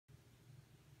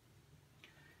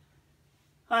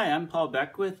Hi, I'm Paul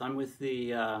Beckwith. I'm with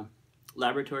the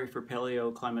Laboratory for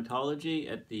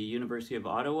Paleoclimatology at the University of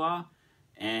Ottawa.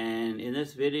 And in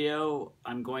this video,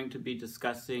 I'm going to be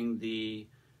discussing the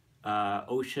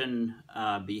ocean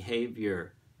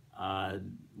behavior.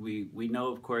 We know,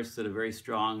 of course, that a very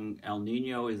strong El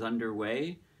Nino is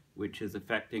underway, which is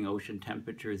affecting ocean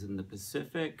temperatures in the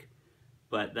Pacific.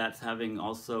 But that's having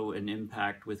also an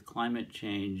impact with climate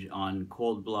change on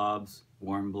cold blobs,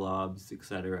 warm blobs,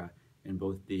 etc. in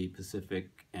both the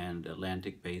Pacific and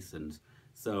Atlantic basins.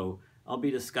 So I'll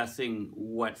be discussing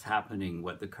what's happening,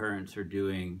 what the currents are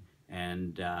doing,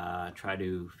 and try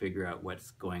to figure out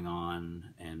what's going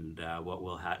on and what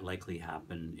will likely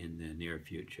happen in the near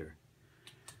future.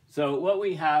 So what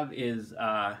we have is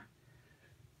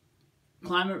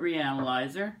Climate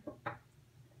Reanalyzer.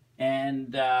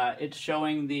 And it's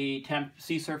showing the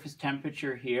sea surface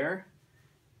temperature here.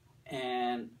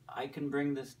 And I can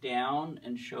bring this down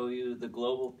and show you the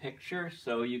global picture.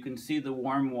 So you can see the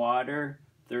warm water,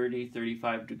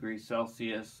 35 degrees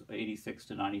Celsius, 86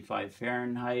 to 95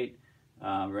 Fahrenheit,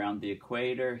 around the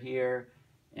equator here.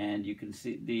 And you can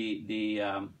see the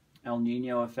El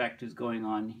Nino effect is going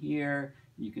on here.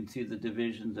 You can see the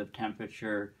divisions of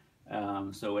temperature.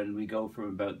 So when we go from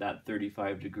about that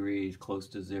 35 degrees close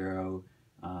to zero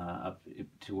up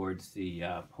towards the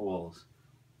poles.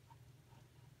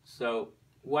 So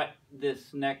what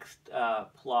this next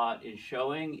plot is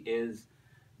showing is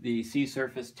the sea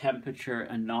surface temperature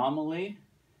anomaly,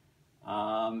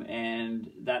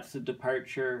 and that's the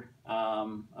departure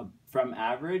from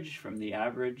the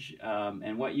average.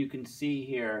 And what you can see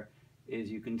here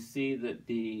is you can see that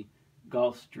the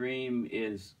Gulf Stream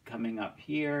is coming up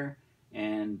here,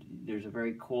 and there's a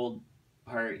very cold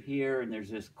part here, and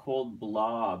there's this cold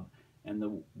blob, and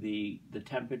the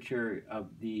temperature of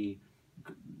the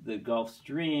Gulf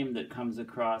Stream that comes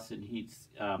across and heats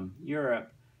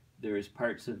Europe, there's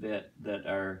parts of it that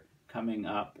are coming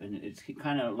up, and it's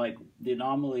kind of like the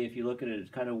anomaly. If you look at it, it's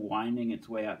kind of winding its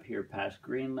way up here past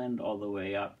Greenland, all the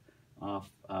way up off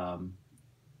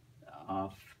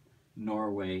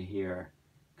Norway here,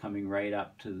 coming right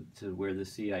up to where the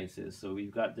sea ice is. So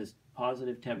we've got this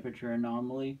positive temperature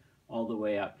anomaly all the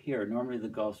way up here. Normally the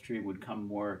Gulf Stream would come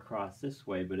more across this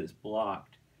way, but it's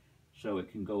blocked. So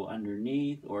it can go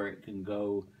underneath, or it can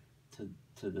go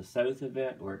to the south of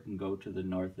it, or it can go to the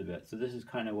north of it. So this is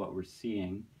kind of what we're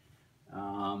seeing.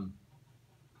 And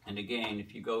again,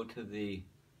 if you go to the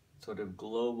sort of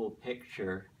global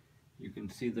picture, you can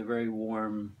see the very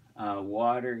warm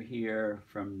water here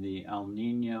from the El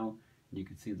Nino. You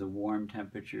can see the warm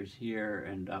temperatures here,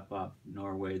 and up off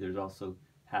Norway there's also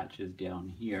patches down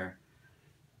here.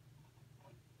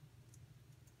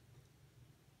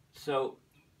 So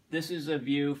this is a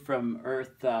view from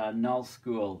Earth Null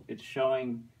School. It's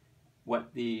showing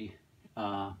what the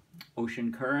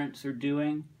ocean currents are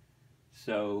doing.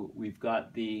 So we've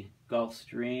got the Gulf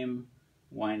Stream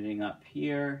winding up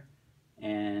here,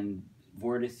 and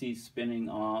vortices spinning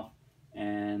off,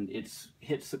 and it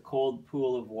hits a cold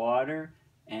pool of water,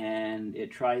 and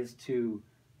it tries to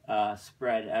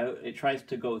spread out. It tries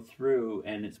to go through,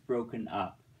 and it's broken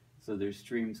up. So there's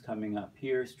streams coming up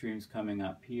here, streams coming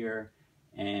up here,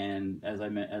 and as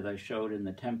I showed in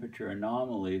the temperature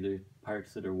anomaly, the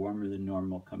parts that are warmer than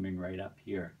normal coming right up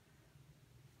here.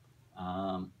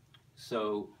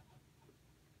 So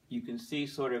you can see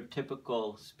sort of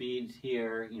typical speeds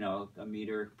here, you know, a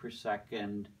meter per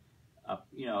second, up,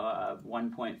 you know,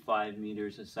 1.5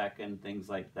 meters a second, things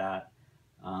like that,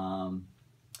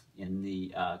 in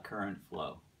the current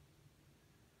flow.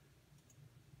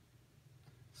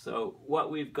 So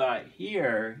what we've got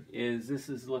here is, this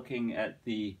is looking at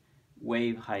the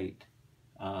wave height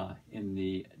in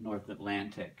the North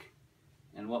Atlantic.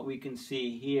 And what we can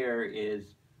see here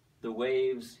is the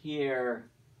waves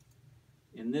here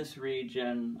in this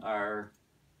region are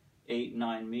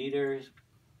 8-9 meters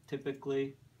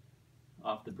typically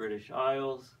off the British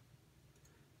Isles.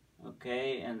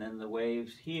 Okay, and then the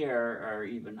waves here are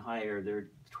even higher. They're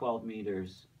 12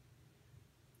 meters.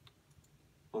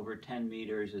 Over 10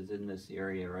 meters is in this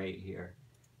area right here.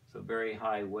 So very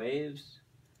high waves.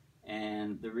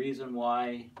 And the reason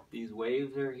why these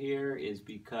waves are here is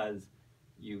because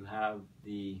you have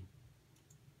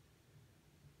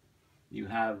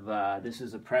this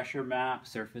is a pressure map,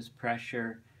 surface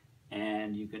pressure,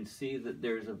 and you can see that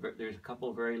there's a couple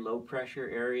of very low pressure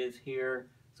areas here.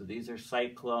 So these are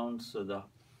cyclones. So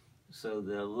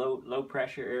the low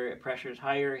pressure area, pressure is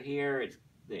higher here.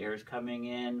 The air is coming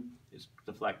in. It's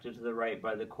deflected to the right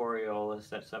by the Coriolis,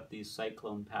 sets up these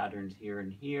cyclone patterns here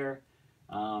and here.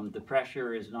 The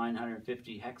pressure is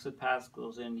 950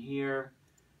 hexapascals in here.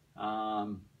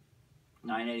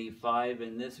 985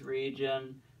 in this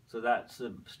region. So that's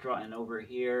a strong, and over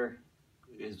here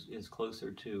is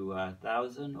closer to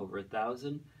 1,000, over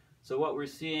 1,000. So what we're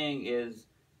seeing is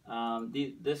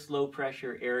this low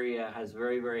pressure area has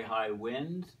very, very high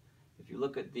winds. If you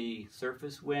look at the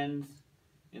surface winds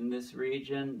in this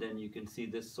region, then you can see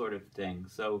this sort of thing.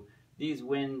 So these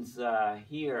winds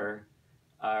here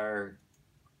are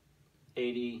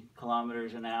 80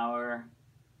 kilometers an hour,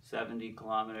 70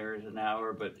 kilometers an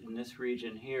hour, but in this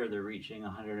region here, they're reaching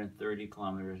 130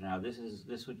 kilometers an hour.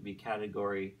 This would be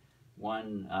Category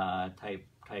 1 type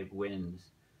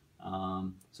winds.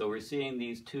 So we're seeing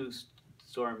these two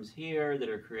storms here that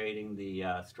are creating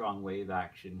the strong wave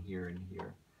action here and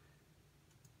here.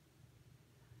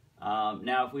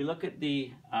 Now, if we look at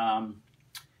the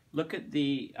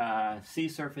sea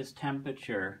surface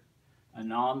temperature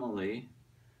anomaly,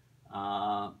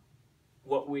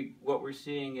 what we're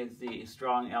seeing is the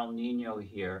strong El Nino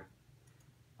here.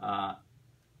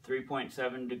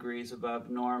 3.7 degrees above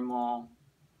normal,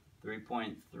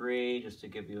 3.3, just to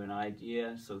give you an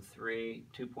idea, so 3,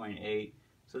 2.8.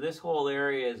 So this whole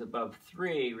area is above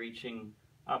 3, reaching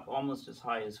up almost as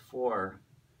high as 4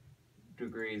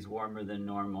 degrees warmer than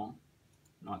normal.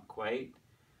 Not quite.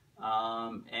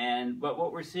 But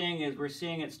what we're seeing is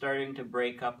it starting to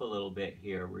break up a little bit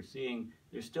here. We're seeing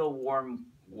there's still warm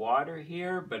water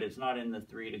here, but it's not in the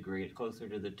 3 degree. It's closer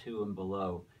to the 2 and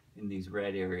below in these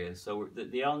red areas. So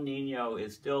the El Nino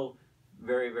is still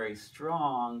very, very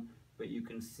strong, but you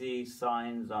can see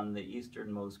signs on the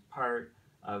easternmost part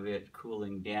of it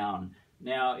cooling down.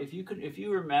 Now, if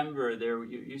you remember, there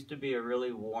used to be a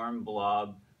really warm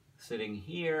blob sitting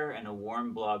here and a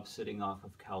warm blob sitting off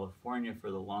of California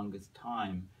for the longest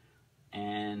time.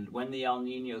 And when the El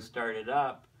Nino started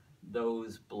up,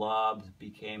 those blobs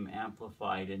became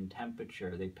amplified in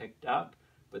temperature. They picked up,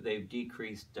 but they've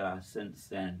decreased since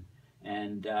then.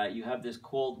 And you have this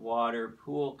cold water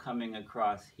pool coming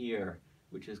across here,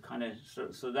 which is kind of,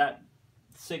 so that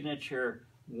signature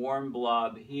warm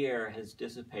blob here has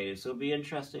dissipated. So it'll be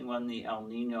interesting when the El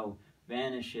Nino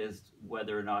vanishes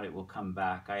whether or not it will come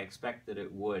back. I expect that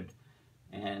it would.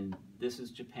 And this is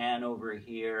Japan over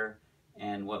here,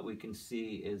 and what we can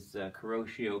see is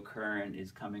Kuroshio current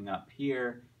is coming up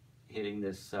here, hitting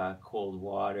this cold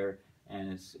water,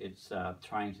 and it's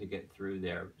trying to get through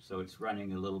there. So it's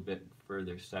running a little bit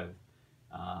further south,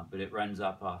 but it runs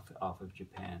up off of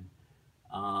Japan.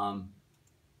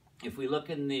 If we look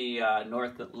in the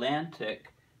North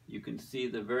Atlantic, you can see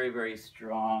the very, very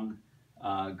strong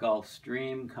Gulf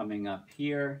Stream coming up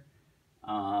here.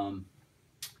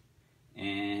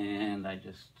 And I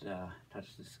just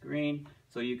touched the screen.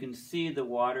 So you can see the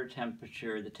water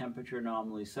temperature, the temperature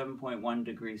anomaly, 7.1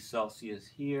 degrees Celsius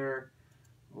here,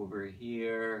 over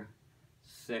here,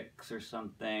 6 or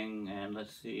something, and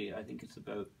let's see, I think it's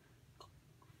about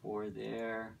 4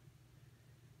 there,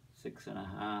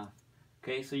 6.5.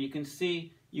 Okay, so you can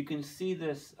see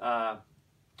this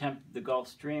the Gulf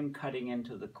Stream cutting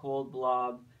into the cold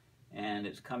blob, and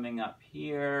it's coming up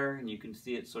here, and you can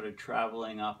see it sort of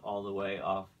traveling up all the way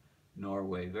off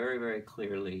Norway very, very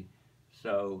clearly.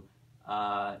 So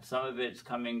some of it's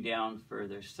coming down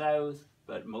further south,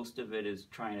 but most of it is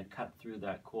trying to cut through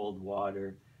that cold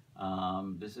water.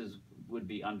 This would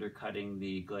be undercutting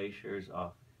the glaciers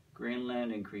off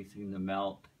Greenland, increasing the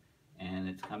melt, and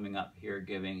it's coming up here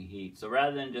giving heat. So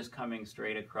rather than just coming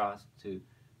straight across to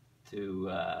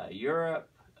Europe,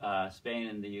 Spain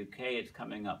and the UK, it's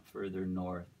coming up further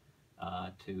north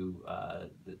to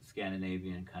the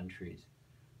Scandinavian countries.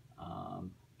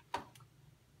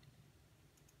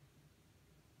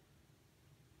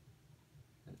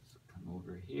 Let's come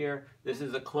over here. This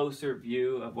is a closer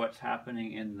view of what's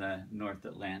happening in the North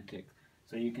Atlantic.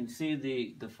 So you can see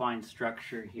the defined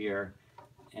structure here,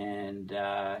 and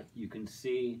you can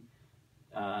see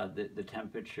the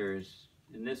temperatures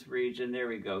in this region. There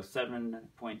we go,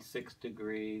 7.6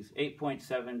 degrees,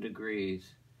 8.7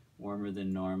 degrees warmer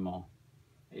than normal,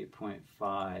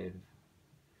 8.5.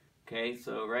 Okay,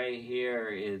 so right here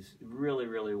is really,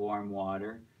 really warm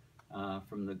water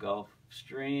from the Gulf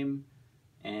Stream,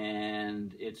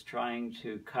 and it's trying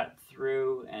to cut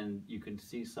through, and you can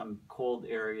see some cold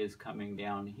areas coming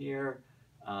down here,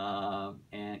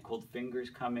 and cold fingers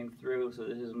coming through. So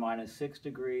this is -6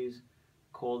 degrees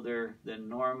colder than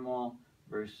normal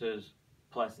versus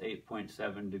plus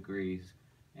 8.7 degrees.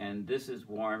 And this is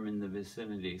warm in the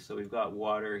vicinity. So we've got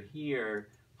water here,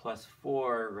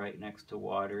 +4 right next to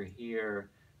water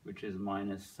here, which is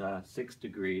 -6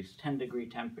 degrees. 10-degree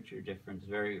temperature difference,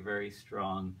 very, very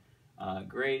strong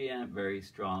gradient, very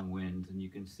strong winds. And you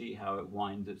can see how it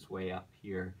winds its way up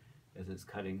here as it's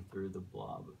cutting through the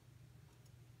blob.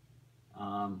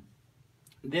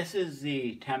 This is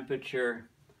the temperature.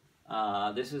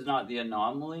 This is not the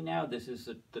anomaly now, this is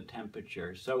the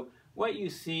temperature. So what you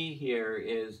see here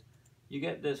is you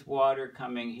get this water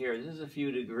coming here. This is a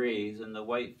few degrees, and the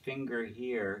white finger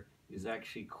here is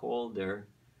actually colder.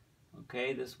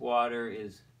 Okay, this water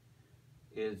is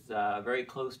very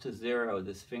close to zero,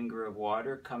 this finger of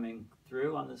water coming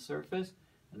through on the surface.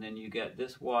 And then you get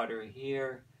this water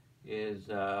here is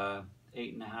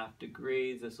 8.5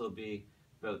 degrees. This will be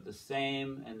about the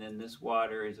same. And then this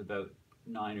water is about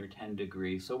 9 or 10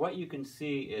 degrees. So what you can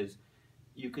see is,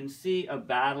 you can see a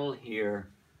battle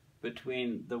here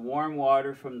between the warm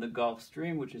water from the Gulf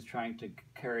Stream, which is trying to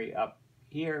carry up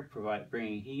here,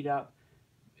 bringing heat up.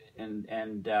 And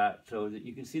so that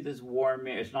you can see this warm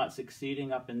air, it's not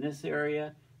succeeding up in this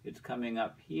area, it's coming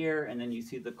up here, and then you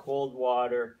see the cold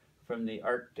water from the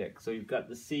Arctic. So you've got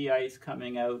the sea ice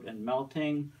coming out and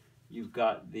melting, you've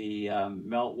got the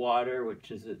melt water,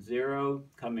 which is at zero,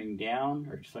 coming down,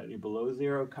 or slightly below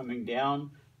zero, coming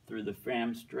down through the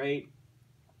Fram Strait,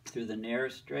 through the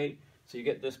Nares Strait. So you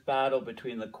get this battle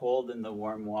between the cold and the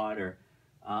warm water.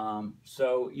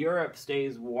 So Europe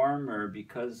stays warmer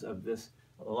because of this.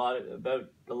 A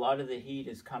lot of the heat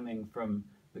is coming from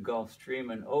the Gulf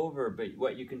Stream and over, but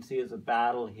what you can see is a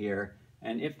battle here.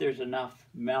 And if there's enough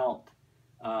melt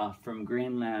from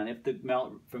Greenland, if the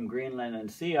melt from Greenland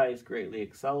and sea ice greatly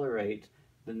accelerates,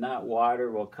 then that water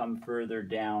will come further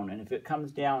down. And if it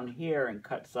comes down here and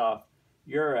cuts off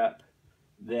Europe,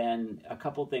 then a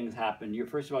couple things happen.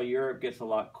 First of all, Europe gets a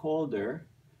lot colder,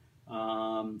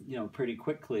 pretty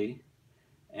quickly.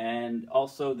 And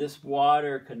also this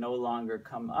water can no longer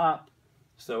come up,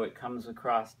 so it comes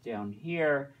across down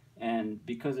here, and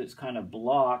because it's kind of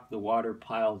blocked, the water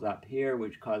piles up here,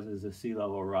 which causes a sea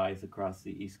level rise across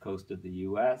the east coast of the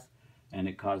US, and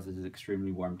it causes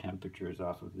extremely warm temperatures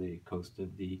off of the coast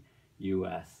of the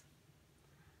US.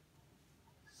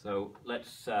 So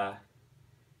let's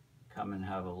come and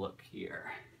have a look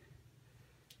here.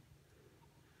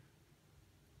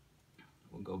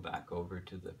 We'll go back over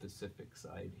to the Pacific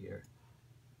side here.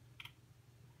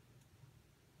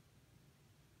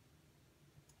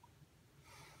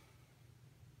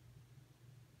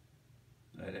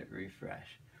 Let it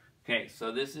refresh. Okay,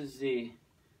 so this is the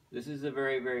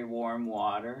very, very warm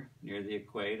water near the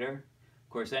equator. Of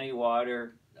course, any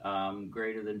water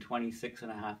greater than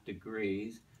 26.5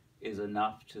 degrees is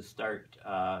enough to start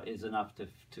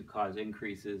to cause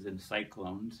increases in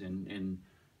cyclones, in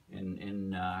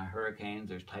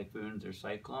hurricanes or typhoons or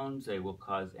cyclones. They will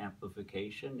cause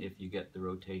amplification if you get the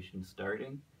rotation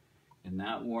starting in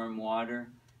that warm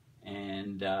water.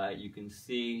 And you can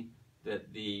see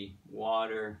that the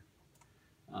water,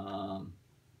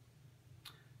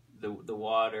 the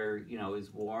water,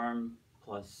 is warm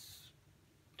plus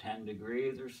 10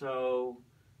 degrees or so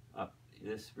up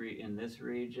in this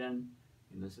region,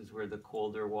 and this is where the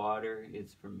colder water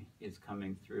is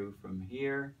coming through from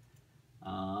here.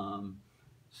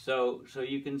 So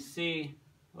you can see,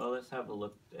 well, let's have a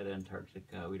look at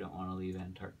Antarctica. We don't want to leave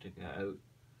Antarctica out.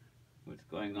 What's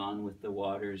going on with the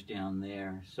waters down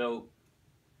there? So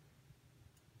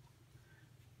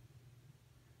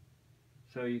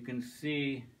you can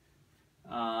see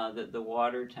that the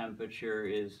water temperature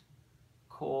is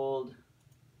cold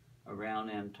around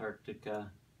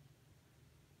Antarctica.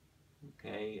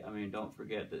 Okay, I mean, don't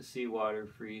forget that seawater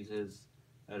freezes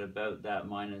at about that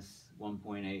minus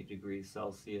 1.8 degrees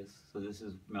Celsius. So this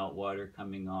is meltwater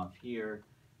coming off here.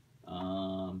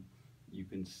 You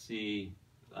can see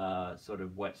sort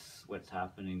of what's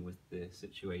happening with the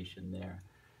situation there.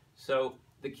 So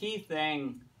the key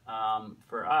thing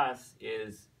for us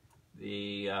is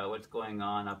what's going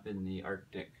on up in the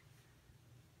Arctic,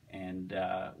 and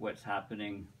what's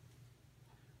happening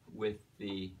with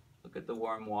look at the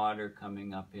warm water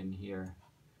coming up in here.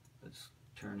 Let's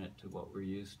turn it to what we're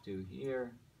used to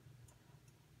here,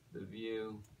 the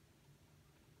view,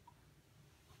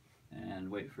 and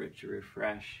wait for it to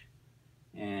refresh.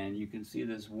 And you can see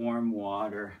this warm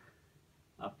water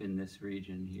up in this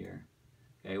region here,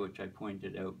 okay, which I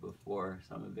pointed out before.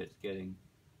 Some of it's getting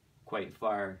quite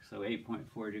far, so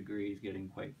 8.4 degrees, getting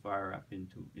quite far up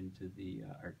into the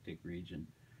Arctic region.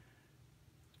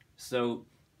 So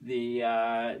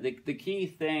the key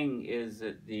thing is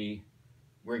that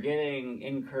we're getting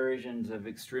incursions of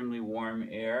extremely warm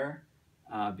air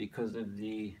because of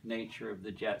the nature of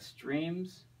the jet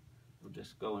streams. We'll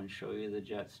just go and show you the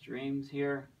jet streams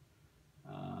here.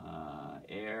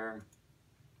 Air,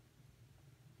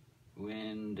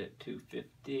 wind at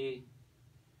 250.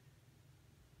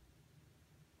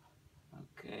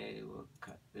 Okay, we'll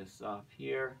cut this off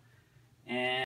here. And